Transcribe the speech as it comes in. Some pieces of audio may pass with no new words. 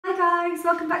guys,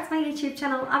 welcome back to my YouTube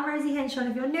channel. I'm Rosie Henshaw.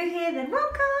 If you're new here, then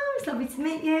welcome. It's lovely to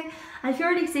meet you. And if you're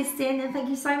already existing, then thank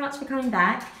you so much for coming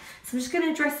back. So I'm just going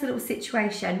to address the little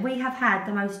situation. We have had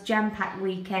the most jam-packed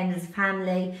weekend as a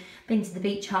family, been to the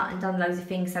beach hut and done loads of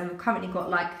things. So we've currently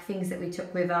got like things that we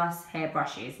took with us,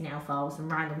 hairbrushes, nail files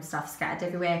and random stuff scattered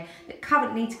everywhere that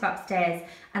currently need to go upstairs.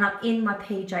 And I'm in my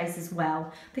PJs as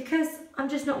well because I'm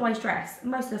just not always dressed.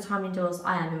 Most of the time indoors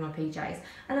I am in my PJs.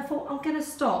 And I thought I'm going to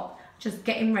stop just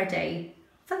getting ready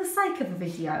for the sake of a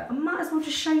video. I might as well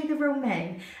just show you the real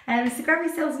me. So grab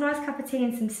yourselves a nice cup of tea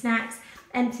and some snacks.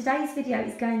 And today's video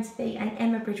is going to be an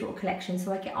Emma Bridgewater collection.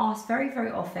 So I get asked very, very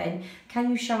often,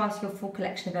 can you show us your full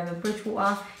collection of Emma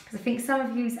Bridgewater? Because I think some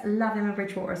of you love Emma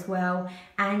Bridgewater as well.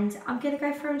 And I'm going to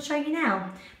go through and show you now.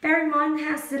 Bear in mind the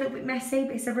house is a little bit messy,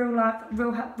 but it's a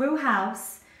real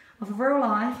house of a real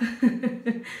life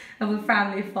of a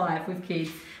family of 5 with kids.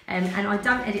 And I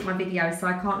don't edit my videos, so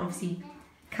I can't obviously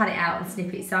cut it out and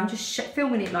snip it. So I'm just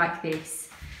filming it like this.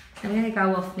 I'm going to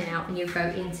go off now and you'll go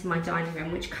into my dining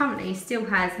room, which currently still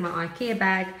has my IKEA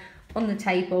bag on the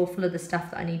table full of the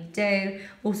stuff that I need to do.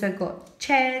 Also got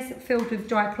chairs filled with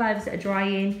dry clothes that are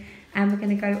drying, and we're going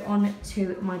to go on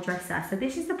to my dresser. So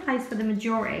this is the place where the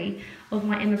majority of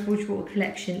my Emma Bridgewater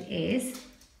collection is.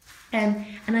 And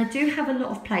I do have a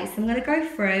lot of plates. So I'm going to go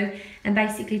through and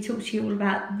basically talk to you all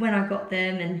about when I got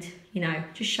them and, you know,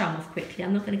 just show them off quickly.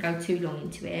 I'm not going to go too long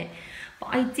into it.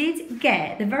 But I did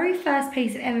get, the very first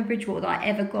piece of Emma Bridgewater that I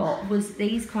ever got was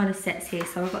these kind of sets here.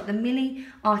 So I got the Millie,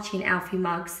 Archie and Alfie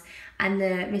mugs and the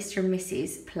Mr. and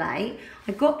Mrs. plate.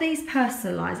 I got these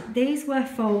personalised. These were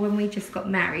for when we just got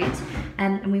married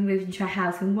and we moved into a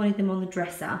house and we wanted them on the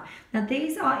dresser. Now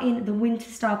these are in the winter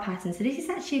style pattern. So this is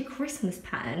actually a Christmas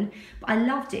pattern, but I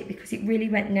loved it because it really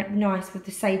went nice with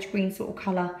the sage green sort of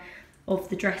colour of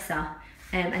the dresser.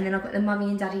 And then I've got the mummy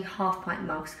and daddy half pint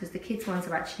mugs because the kids ones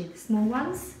are actually the small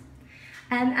ones.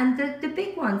 And the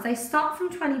big ones, they start from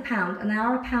 £20 and they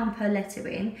are £1 per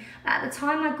lettering. At the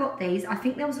time I got these, I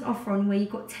think there was an offer on where you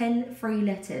got 10 free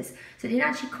letters. So it didn't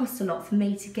actually cost a lot for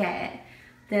me to get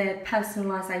the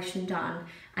personalisation done.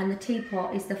 And the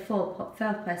teapot is the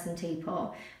 4-person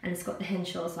teapot and it's got the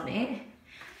Henshaws on it.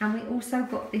 And we also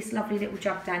got this lovely little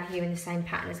jug down here in the same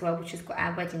pattern as well, which has got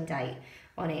our wedding date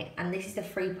on it. And this is the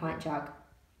 3-pint jug.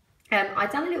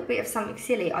 I've done a little bit of something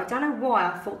silly. I don't know why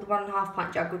I thought the 1.5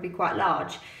 pint jug would be quite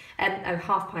large.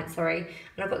 Half pint, sorry.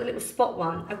 And I've got the little spot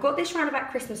one. I've got this round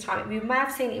about Christmas time. You may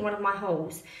have seen it in one of my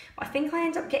hauls. But I think I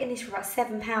ended up getting this for about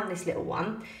 £7, this little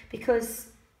one. Because,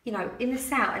 you know, in the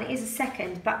south, and it is a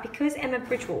second, but because Emma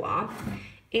Bridgewater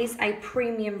is a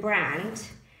premium brand,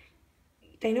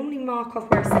 they normally mark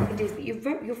off where a second is, but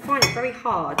you'll find it very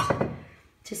hard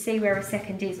to see where a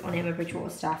second is on Emma Bridgewater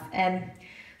stuff.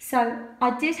 So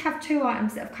I did have 2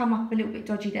 items that have come up a little bit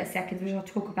dodgy there seconds, which I'll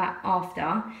talk about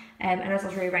after. And as I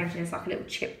was rearranging, there's like a little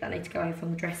chip that I need to go over from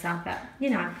the dresser, but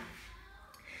you know.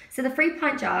 So the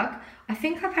 3-pint jug, I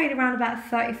think I paid around about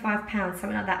 £35,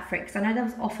 something like that for it, because I know there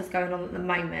was offers going on at the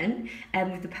moment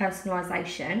with the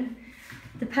personalisation.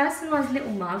 The personalised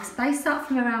little mugs, they start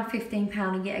from around £15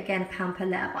 and yet again £1 per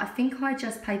letter, but I think I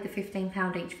just paid the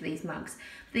 £15 each for these mugs.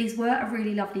 These were a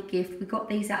really lovely gift. We got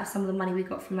these out of some of the money we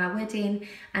got from our wedding,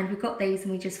 and we got these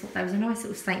and we just thought there was a nice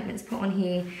little statement to put on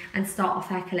here and start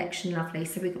off our collection lovely.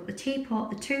 So we got the teapot,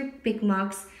 the 2 big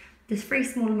mugs, the 3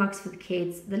 smaller mugs for the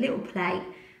kids, the little plate,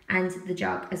 and the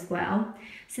jug as well.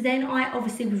 So then I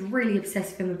obviously was really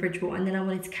obsessed with Emma Bridgewater and then I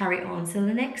wanted to carry it on. So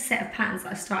the next set of patterns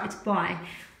that I started to buy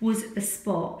was the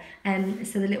spot,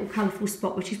 so the little colourful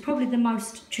spot, which is probably the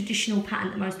most traditional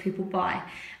pattern that most people buy.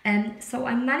 So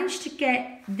I managed to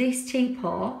get this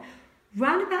teapot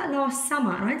round about last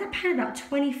summer and I ended up paying about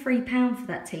 £23 for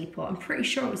that teapot. I'm pretty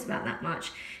sure it was about that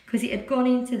much because it had gone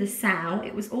into the sale.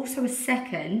 It was also a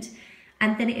second,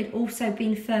 and then it had also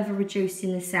been further reduced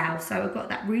in the sale. So I got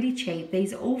that really cheap.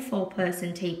 These are all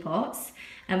 4-person teapots.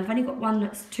 I've only got one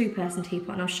that's 2-person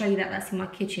teapot, and I'll show you that. That's in my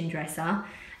kitchen dresser.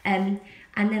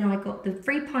 And then I got the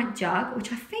 3-pint jug,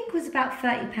 which I think was about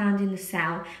 £30 in the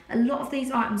sale. A lot of these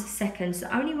items are seconds.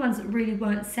 The only ones that really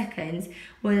weren't seconds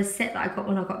were the set that I got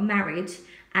when I got married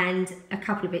and a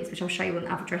couple of bits, which I'll show you on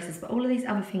the other dresses, but all of these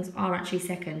other things are actually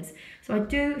seconds. So I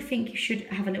do think you should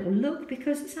have a little look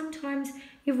because sometimes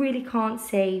you really can't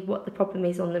see what the problem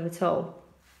is on them at all.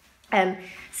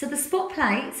 So the spot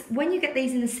plates, when you get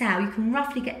these in the sale, you can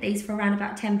roughly get these for around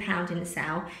about £10 in the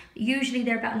sale. Usually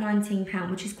they're about £19,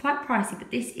 which is quite pricey,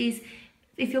 but this is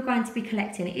if you're going to be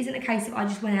collecting. It isn't a case of I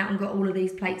just went out and got all of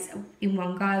these plates in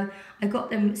one go. I got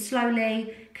them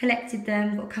slowly, collected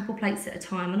them, got a couple plates at a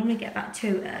time. I normally get about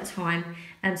 2 at a time,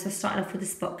 so I started off with the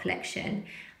spot collection.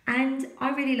 and I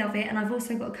really love it. And I've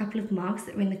also got a couple of mugs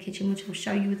that are in the kitchen, which I'll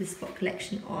show you with the spot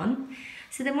collection on.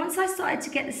 So then once I started to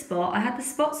get the spot, I had the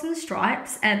spots and the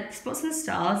stripes, spots and the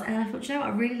stars, and I thought, you know what,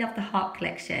 I really love the heart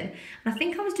collection. And I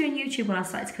think I was doing YouTube when I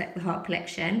started to collect the heart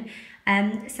collection.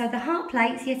 So the heart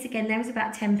plates, yet again, they was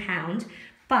about £10.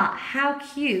 But how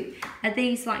cute are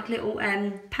these like little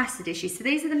pasta dishes? So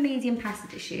these are the medium pasta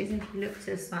dishes, and if you look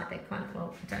to the side, they're kind of,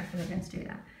 well, I don't know if I'm going to do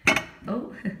that.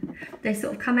 Oh, they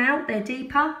sort of come out, they're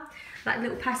deeper, like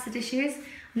little pasta dishes.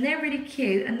 And they're really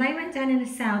cute, and they went down in a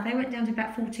sale. They went down to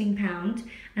about £14,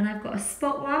 and I've got a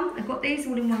spot one. I've got these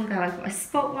all in one go. I've got a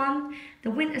spot one,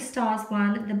 the winter stars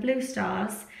one, the blue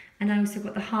stars, and I also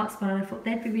got the hearts one. And I thought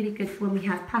they'd be really good for when we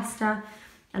have pasta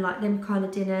and like them kind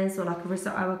of dinners, or like a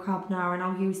risotto or carbonara, and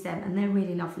I'll use them, and they're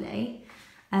really lovely.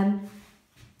 And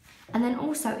then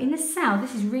also in the sale,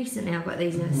 this is recently I got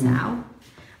these in the sale.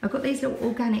 I've got these little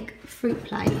organic fruit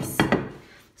plates.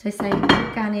 So say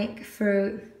organic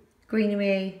fruit,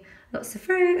 greenery, lots of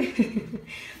fruit.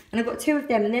 And I've got 2 of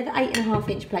them, and they're the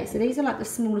 8.5-inch plates. So these are like the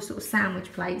smaller sort of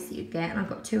sandwich plates that you get, and I've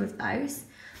got 2 of those.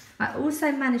 I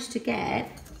also managed to get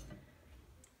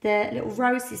the little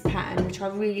roses pattern, which I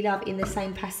really love, in the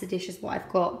same pasta dish as what I've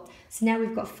got. So now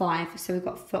we've got 5, so we've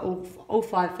got for all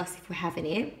 5 of us if we're having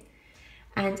it.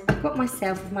 And I've got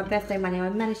myself, with my birthday money, I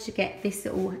managed to get this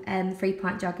little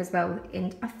 3-pint jug as well,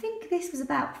 and I think this was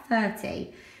about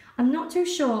 30. I'm not too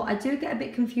sure. I do get a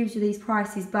bit confused with these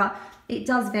prices, but it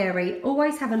does vary.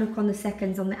 Always have a look on the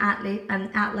seconds on the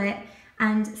outlet,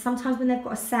 and sometimes when they've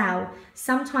got a sale,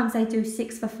 sometimes they do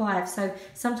 6 for 5. So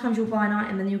sometimes you'll buy an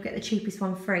item and you'll get the cheapest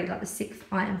one free, like the 6th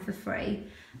item for free.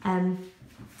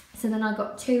 So then I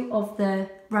got 2 of the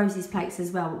roses plates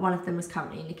as well, but one of them was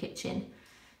currently in the kitchen.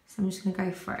 So I'm just going to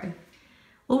go through.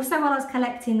 Also, while I was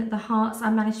collecting the hearts, I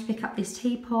managed to pick up this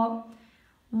teapot.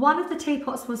 One of the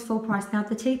teapots was full price. Now,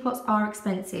 the teapots are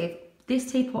expensive.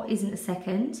 This teapot isn't a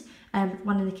second,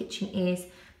 one in the kitchen is.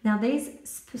 Now, these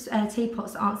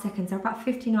teapots aren't seconds. They're about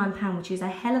 £59, which is a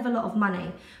hell of a lot of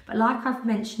money. But like I've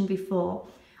mentioned before,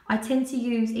 I tend to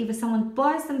use, either someone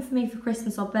buys them for me for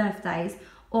Christmas or birthdays,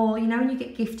 or, you know, when you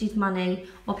get gifted money,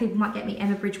 or people might get me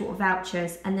Emma Bridgewater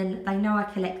vouchers, and then they know I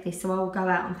collect this, so I will go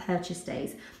out and purchase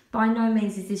these. By no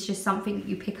means is this just something that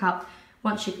you pick up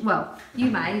once you, well, you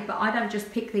may, but I don't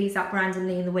just pick these up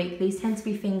randomly in the week. These tend to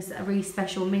be things that are really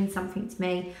special, mean something to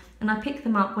me, and I pick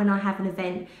them up when I have an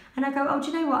event, and I go, oh,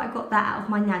 do you know what, I got that out of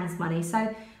my nan's money.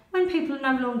 So when people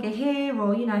are no longer here,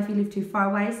 or, you know, if you live too far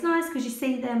away, it's nice because you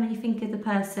see them and you think of the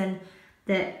person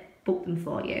that bought them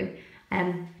for you.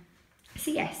 So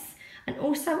yes, and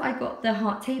also I got the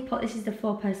heart teapot. This is the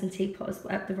 4-person teapot, as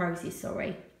well, the roses,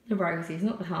 sorry. The roses,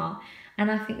 not the heart.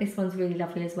 And I think this one's really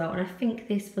lovely as well. And I think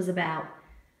this was about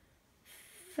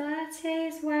 30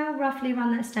 as well, roughly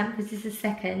around that stamp, because this is the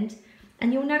second.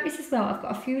 And you'll notice as well, I've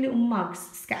got a few little mugs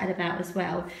scattered about as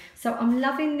well. So I'm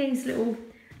loving these little,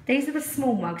 these are the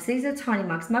small mugs, these are the tiny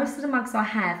mugs. Most of the mugs I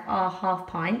have are ½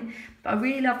 pint, but I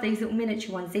really love these little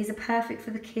miniature ones. These are perfect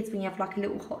for the kids when you have like a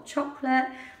little hot chocolate.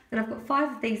 And I've got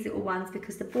 5 of these little ones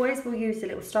because the boys will use the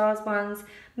little stars ones.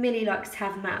 Millie likes to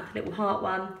have them out of the little heart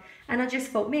one. And I just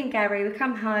thought, me and Gary would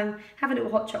come home, have a little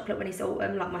hot chocolate when it's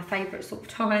autumn, like my favourite sort of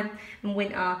time, and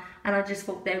winter. And I just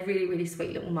thought they're really, really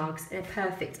sweet little mugs. They're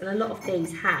perfect. And a lot of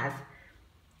these have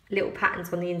little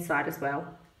patterns on the inside as well,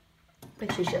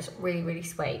 which is just really, really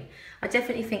sweet. I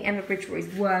definitely think Emma Bridgewater is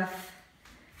worth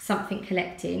something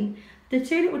collecting. The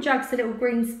 2 little jugs, the little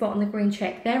green spot and the green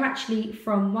check, they're actually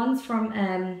from, one's from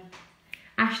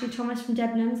Ashley Thomas from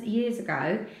Debenhams years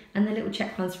ago, and the little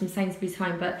check one's from Sainsbury's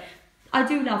Home, but I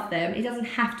do love them. It doesn't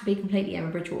have to be completely Emma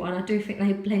Bridgewater, and I do think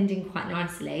they blend in quite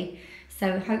nicely.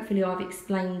 So hopefully I've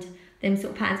explained them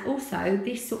sort of patterns. Also,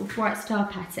 this sort of bright star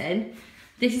pattern,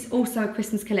 this is also a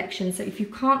Christmas collection, so if you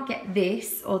can't get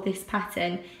this or this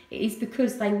pattern, it is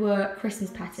because they were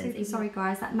Christmas patterns. Sorry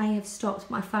guys, that may have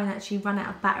stopped. My phone actually ran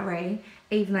out of battery,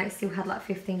 even though it still had like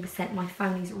 15%. My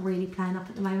phone is really playing up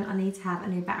at the moment. I need to have a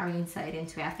new battery inserted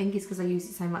into it. I think it's because I use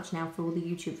it so much now for all the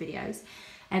YouTube videos.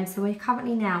 So we're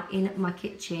currently now in my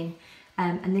kitchen,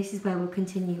 and this is where we'll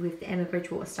continue with the Emma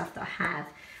Bridgewater stuff that I have.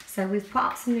 So we've put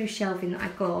up some new shelving that I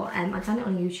got. I've done it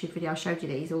on a YouTube video, I showed you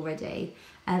these already.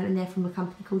 And they're from a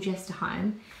company called Jester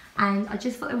Home. And I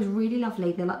just thought it was really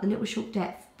lovely. They're like the little short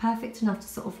depth, perfect enough to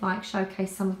sort of like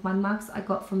showcase some of my mugs that I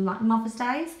got from like Mother's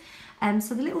Days.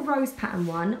 So the little rose pattern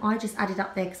one, I just added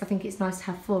up there because I think it's nice to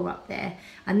have 4 up there.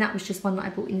 And that was just one that I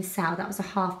bought in the sale. That was a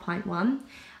 ½ pint one.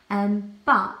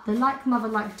 But the Like Mother,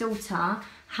 Like Daughter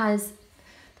has,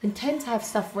 they tend to have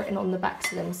stuff written on the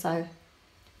backs of them. So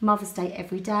Mother's Day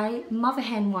every day. Mother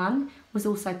Hen one was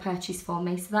also purchased for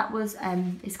me. So that was,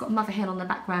 it's got a mother hen on the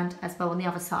background as well on the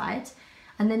other side.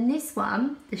 And then this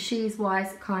one, the She Is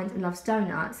Wise, Kind and Loves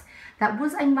Donuts, that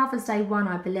was a Mother's Day one,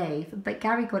 I believe, but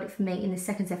Gary got it for me in the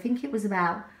second. I think it was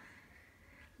about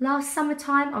last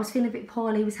summertime. I was feeling a bit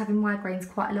poorly, was having migraines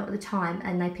quite a lot of the time,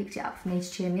 and they picked it up for me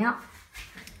to cheer me up.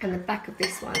 And the back of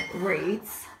this one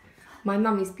reads, "My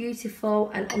mum is beautiful,"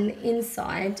 and on the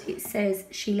inside it says,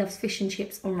 "She loves fish and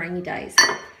chips on rainy days."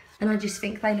 And I just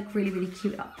think they look really, really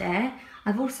cute up there.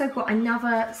 I've also got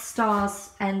another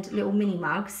stars and little mini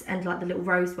mugs and like the little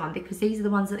rose one, because these are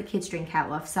the ones that the kids drink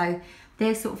out of. So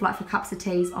they're sort of like for cups of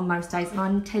teas on most days, and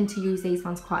I tend to use these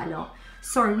ones quite a lot.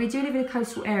 Sorry, we do live in a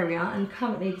coastal area, and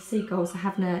currently the seagulls are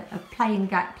having a playing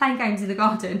games in the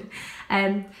garden.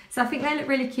 So I think they look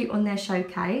really cute on their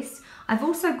showcase. I've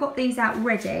also got these out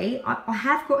ready. I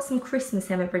have got some Christmas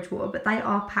Emma Bridgewater, but they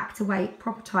are packed away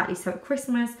proper tightly. So at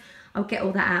Christmas, I'll get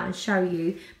all that out and show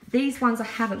you. These ones I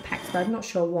haven't packed, but I'm not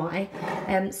sure why.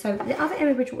 So the other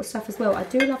Emma Bridgewater stuff as well, I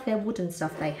do love their wooden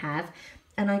stuff they have.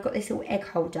 And I got this little egg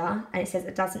holder, and it says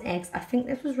a dozen eggs. I think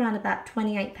this was around about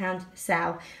 £28 a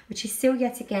sale, which is still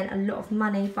yet again a lot of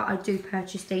money, but I do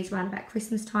purchase these around about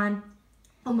Christmas time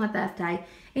on my birthday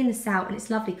in the sale, and it's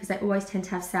lovely because they always tend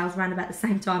to have sales around about the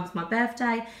same time as my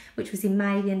birthday, which was in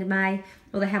May, the end of May,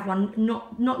 or they have one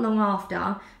not long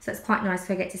after, so it's quite nice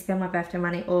if I get to spend my birthday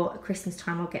money, or at Christmas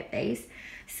time I'll get these.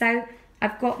 So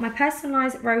I've got my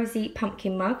personalised rosy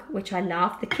pumpkin mug, which I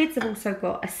love. The kids have also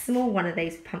got a small one of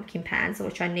these pumpkin pans,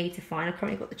 which I need to find. I've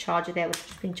currently got the charger there, which I've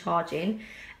just been charging.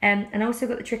 And I also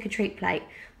got the trick-or-treat plate.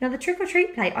 Now the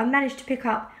trick-or-treat plate I managed to pick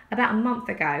up about a month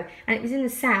ago, and it was in the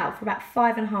sale for about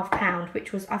 £5.50,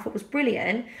 which was, I thought was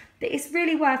brilliant. But it's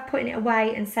really worth putting it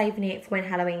away and saving it for when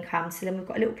Halloween comes. So then we've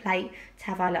got a little plate to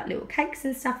have our like, little cakes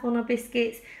and stuff on, our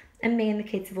biscuits, and me and the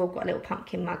kids have all got a little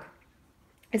pumpkin mug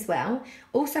as well.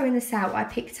 Also in the sale, I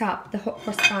picked up the Hot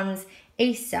Cross Buns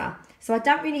Easter. So I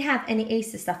don't really have any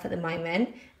Easter stuff at the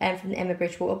moment from the Emma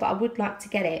Bridgewater, but I would like to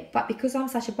get it. But because I'm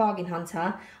such a bargain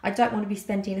hunter, I don't want to be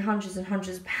spending hundreds and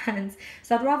hundreds of pounds.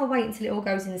 So I'd rather wait until it all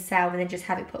goes in the sale and then just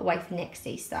have it put away for next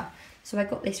Easter. So I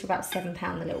got this for about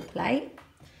 £7, the little plate.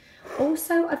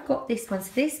 Also, I've got this one.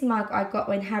 So this mug I got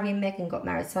when Harry and Meghan got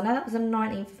married. So I know that was on the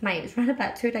 19th of May. It was around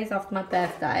about 2 days after my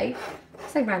birthday. I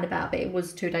say round about, but it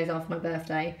was 2 days after my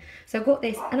birthday. So I got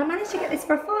this, and I managed to get this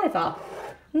for a £5.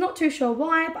 I'm not too sure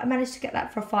why, but I managed to get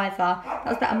that for a £5. That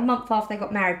was about a month after they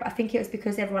got married, but I think it was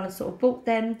because everyone had sort of bought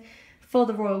them for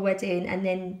the royal wedding, and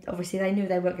then obviously they knew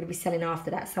they weren't going to be selling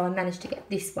after that, so I managed to get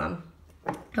this one.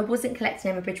 I wasn't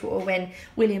collecting Emma Bridgewater when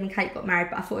William and Kate got married,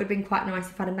 but I thought it would have been quite nice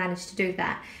if I'd have managed to do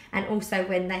that. And also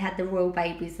when they had the royal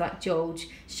babies like George,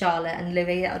 Charlotte and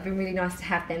Louis, that would have been really nice to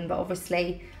have them, but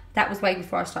obviously that was way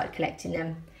before I started collecting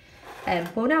them.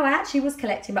 Well, no, I actually was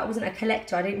collecting, but I wasn't a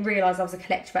collector. I didn't realise I was a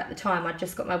collector at the time. I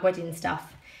just got my wedding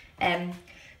stuff.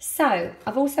 So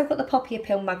I've also got the Poppy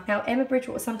Appeal mug. Now, Emma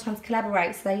Bridgewater sometimes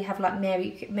collaborates. They have like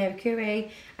Mary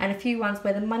Curie and a few ones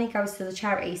where the money goes to the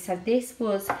charity. So this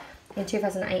was in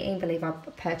 2018, I believe I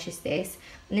purchased this.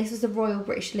 And this was the Royal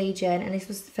British Legion, and this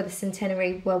was for the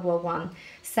centenary World War I.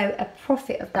 So a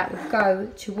profit of that would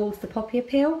go towards the Poppy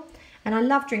Appeal. And I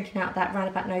love drinking out of that around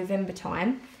about November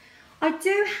time. I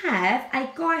do have a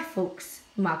Guy Fawkes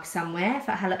mug somewhere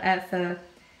for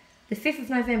the 5th of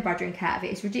November. I drink out of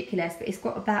it. It's ridiculous, but it's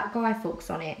got about Guy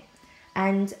Fawkes on it,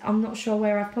 and I'm not sure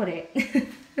where I've put it.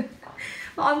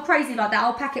 But I'm crazy like that.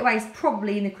 I'll pack it away. It's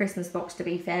probably in the Christmas box, to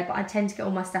be fair, but I tend to get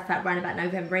all my stuff out around about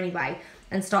November anyway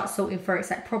and start sorting through it,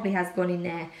 so it probably has gone in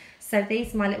there. So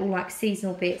these are my little like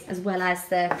seasonal bits, as well as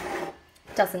the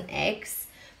dozen eggs.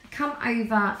 Come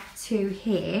over to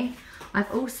here. I've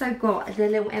also got the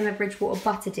little Emma Bridgewater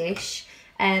butter dish,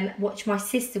 which my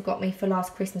sister got me for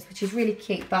last Christmas, which is really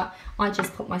cute, but I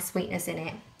just put my sweeteners in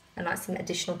it and like some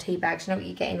additional tea bags. You know what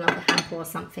you get in like a hamper or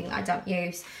something that I don't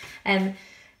use.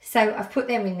 So I've put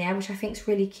them in there, which I think is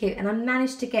really cute. And I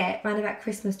managed to get, around about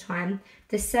Christmas time,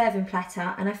 the serving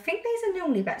platter. And I think these are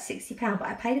normally about £60, but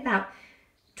I paid about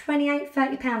 £28,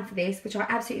 £30 for this, which I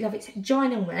absolutely love. It's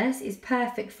ginormous. It's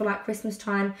perfect for like Christmas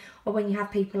time, or when you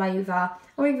have people over,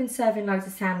 or even serving loads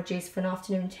of sandwiches for an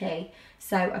afternoon tea.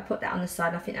 So I put that on the side,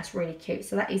 and I think that's really cute.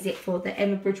 So that is it for the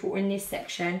Emma Bridgewater in this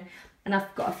section. And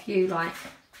I've got a few like,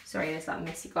 sorry, there's like a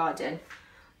messy garden,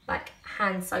 like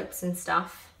hand soaps and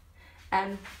stuff.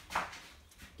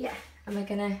 Yeah, am I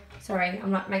gonna, sorry, I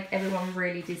might make everyone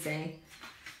really dizzy.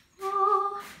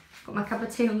 Oh, got my cup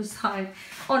of tea on the side.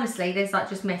 Honestly, there's like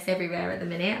just mess everywhere at the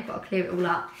minute. I've got to clear it all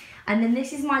up. And then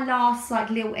this is my last like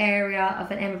little area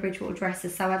of an Emma Bridgewater dresser.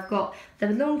 So I've got the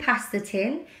long pasta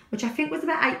tin, which I think was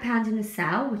about £8 in the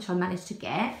sale, which I managed to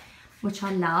get, which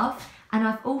I love. And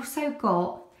I've also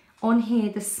got on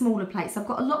here the smaller plates. I've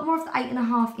got a lot more of the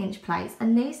 8.5-inch plates,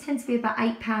 and these tend to be about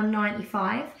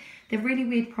 £8.95. They're really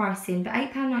weird pricing, but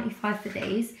 £8.95 for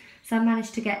these. So I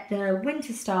managed to get the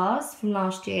Winter Stars from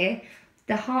last year,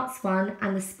 the Hearts one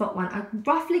and the Spot one. I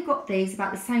roughly got these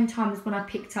about the same time as when I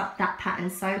picked up that pattern.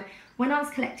 So when I was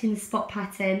collecting the Spot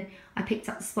pattern, I picked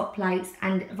up the Spot plates,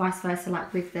 and vice versa,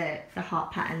 like with the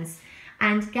heart patterns.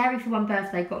 And Gary, for one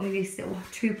birthday, got me this little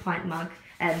 2-pint mug,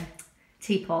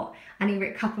 teapot, and he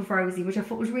wrote Cup of Rosie, which I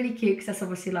thought was really cute because that's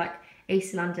obviously like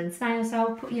East London snail. So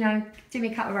I'll put, you know, do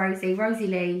me a cup of Rosie. Rosie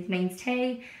Lee means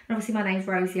tea, and obviously my name's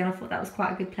Rosie, and I thought that was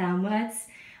quite a good play on words.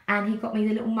 And he got me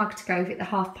the little mug to go with it, the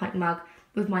half-pint mug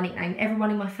with my nickname.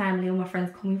 Everyone in my family, all my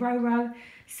friends call me Roro,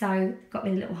 so got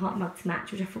me the little heart mug to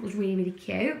match, which I thought was really, really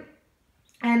cute.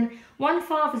 And one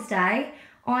Father's Day,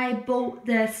 I bought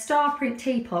the star print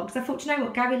teapot because I thought, you know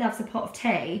what, Gary loves a pot of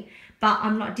tea, but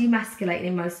I'm like demasculating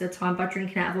him most of the time by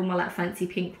drinking out of all my like fancy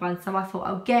pink ones. So I thought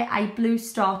I'll get a blue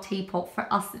star teapot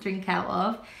for us to drink out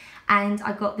of. And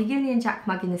I got the Union Jack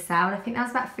mug in the sale. I think that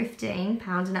was about £15,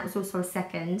 and that was also a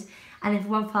second. And then for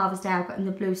one Father's Day, I got in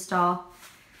the Blue Star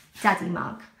Daddy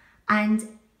mug. And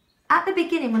at the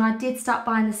beginning, when I did start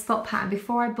buying the Spot pattern,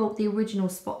 before I bought the original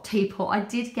Spot teapot, I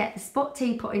did get the Spot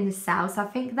teapot in the sale. So I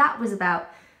think that was about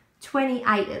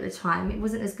 28 at the time. It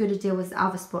wasn't as good a deal as the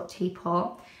other Spot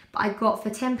teapot. But I got for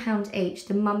 £10 each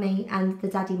the mummy and the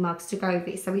daddy mugs to go with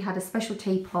it. So we had a special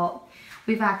teapot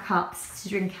with our cups to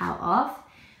drink out of.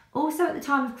 Also at the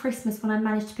time of Christmas, when I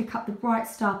managed to pick up the Bright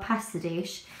Star pasta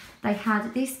dish, they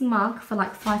had this mug for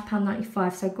like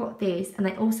 £5.95. So I got this, and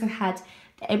they also had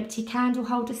the empty candle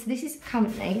holder. So this is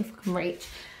currently, if I can reach,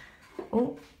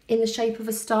 in the shape of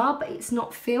a star, but it's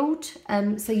not filled.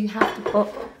 So you have to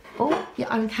put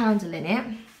your own candle in it.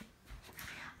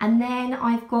 And then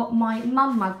I've got my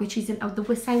mum mug, which is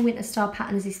the same Winter Star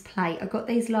pattern as this plate. I got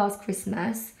these last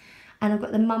Christmas. And I've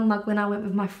got the mum mug when I went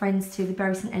with my friends to the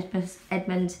Bury St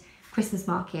Edmund Christmas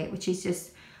market, which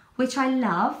I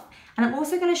love. And I'm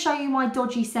also going to show you my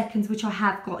dodgy seconds, which I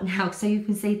have got now. So you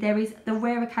can see there is the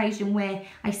rare occasion where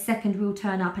a second will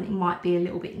turn up and it might be a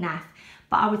little bit naff.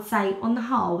 But I would say on the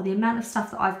whole, the amount of stuff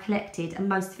that I've collected, and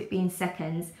most of it being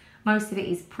seconds, most of it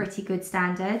is pretty good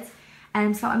standards.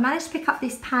 So I managed to pick up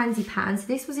this pansy pattern. So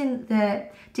this was in the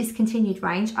discontinued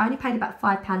range. I only paid about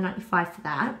 £5.95 for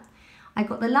that. I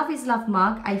got the Love is Love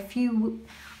mug I'd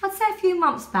say a few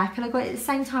months back, and I got it at the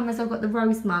same time as I got the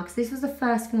rose mugs. This was the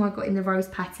first thing I got in the rose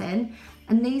pattern,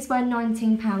 and these were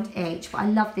 £19 each. But I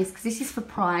love this because this is for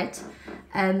Pride,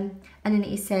 and then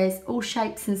it says all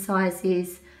shapes and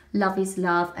sizes, love is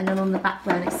love, and then on the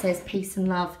background it says peace and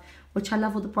love, which I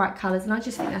love all the bright colours, and I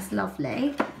just think that's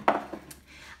lovely.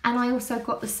 And I also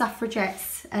got the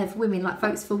Suffragettes of Women, like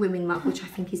Votes for Women mug, which I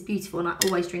think is beautiful, and I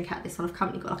always drink out this one. I've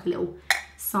currently got like a little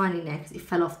sign in there because it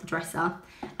fell off the dresser.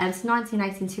 It's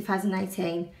 1918,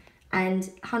 2018, and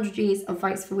 100 years of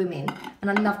Votes for Women, and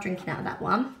I love drinking out of that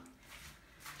one.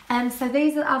 So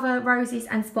these are the other Roses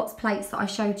and Spots plates that I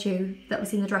showed you that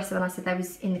was in the dresser, and I said they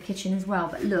was in the kitchen as well.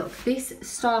 But look, this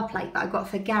star plate that I got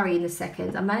for Gary in the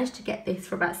second, I managed to get this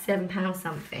for about £7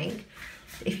 something.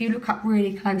 If you look up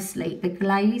really closely, the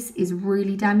glaze is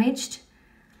really damaged,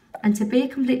 and to be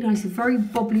completely honest, it's a very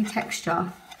bobbly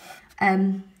texture,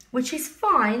 which is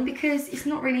fine because it's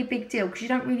not really a big deal because you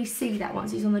don't really see that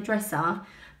once it's on the dresser.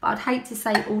 But I'd hate to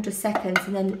say order seconds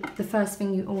and then the first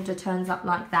thing you order turns up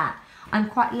like that. I'm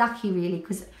quite lucky really,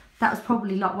 because that was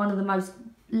probably like one of the most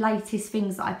latest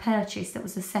things that I purchased that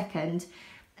was a second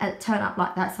turn up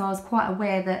like that. So I was quite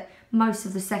aware that most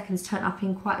of the seconds turn up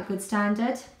in quite a good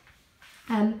standard.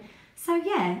 So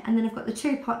yeah, and then I've got the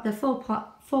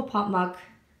four-part mug,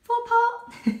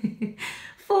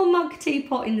 four mug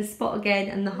teapot in the Spot again,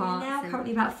 and the heart. Now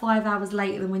currently about 5 hours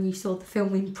later than when you saw the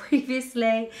filming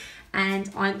previously, and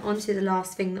I'm on to the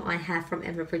last thing that I have from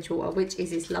Emma Bridgewater, which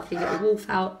is this lovely little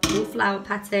wallflower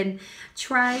pattern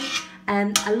tray.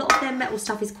 A lot of their metal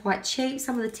stuff is quite cheap.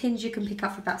 Some of the tins you can pick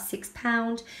up for about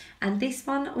 £6, and this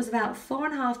one was about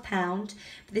 £4.50,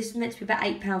 but this was meant to be about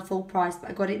 £8 full price, but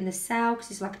I got it in the sale because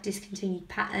it's like a discontinued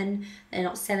pattern. They're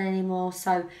not selling anymore,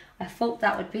 so I thought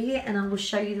that would be it, and I will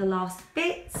show you the last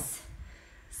bits.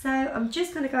 So I'm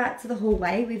just going to go out to the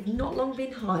hallway. We've not long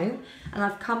been home, and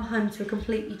I've come home to a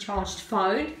completely charged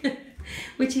phone,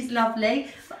 which is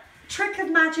lovely. Trick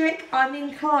of magic, I'm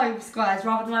in clothes, guys,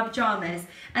 rather than my pyjamas,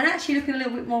 and actually looking a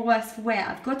little bit more worse for wear.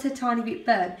 I've got a tiny bit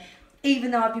burnt, even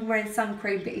though I've been wearing sun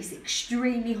cream, but it's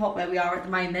extremely hot where we are at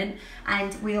the moment,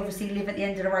 and we obviously live at the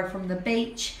end of the road from the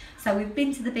beach. So we've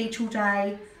been to the beach all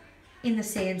day, in the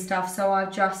sea and stuff, so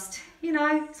I've just, you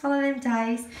know, it's one of them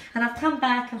days, and I've come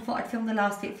back and thought I'd film the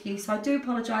last bit for you, so I do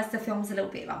apologise, the film's a little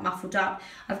bit like muffled up.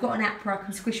 I've got an app where I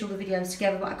can squish all the videos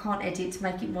together, but I can't edit to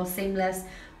make it more seamless.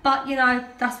 But, you know,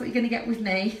 that's what you're going to get with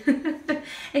me.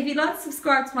 If you'd like to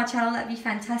subscribe to my channel, that'd be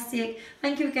fantastic.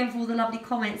 Thank you again for all the lovely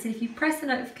comments. And if you press the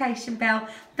notification bell,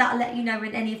 that'll let you know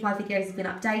when any of my videos have been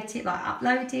updated, like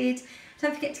uploaded.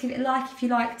 Don't forget to give it a like if you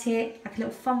liked it, like a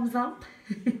little thumbs up.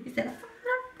 Is that a thumbs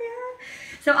up? Yeah.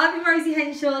 So I've been Rosie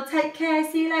Henshaw. Take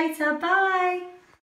care. See you later. Bye.